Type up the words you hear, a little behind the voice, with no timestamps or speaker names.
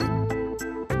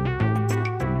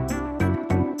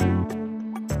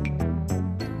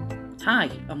Hi,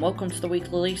 and welcome to the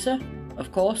Weekly Lisa.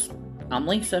 Of course, I'm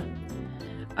Lisa,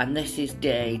 and this is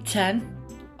day 10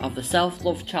 of the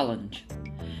Self-Love Challenge.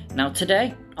 Now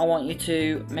today, I want you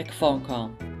to make a phone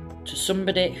call to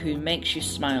somebody who makes you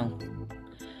smile.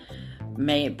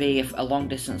 May it be a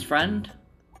long-distance friend,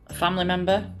 a family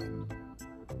member,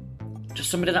 just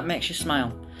somebody that makes you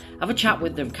smile. Have a chat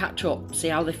with them, catch up, see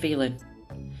how they're feeling.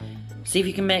 See if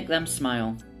you can make them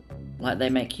smile like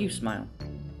they make you smile.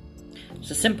 It's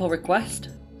a simple request,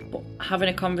 but having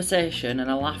a conversation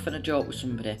and a laugh and a joke with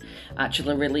somebody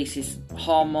actually releases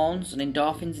hormones and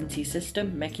endorphins into your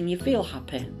system, making you feel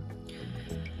happy.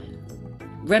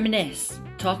 Reminisce,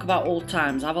 talk about old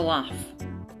times, have a laugh.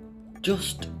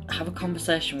 Just have a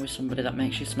conversation with somebody that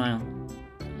makes you smile.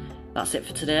 That's it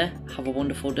for today. Have a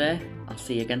wonderful day. I'll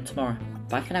see you again tomorrow.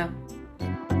 Bye for now.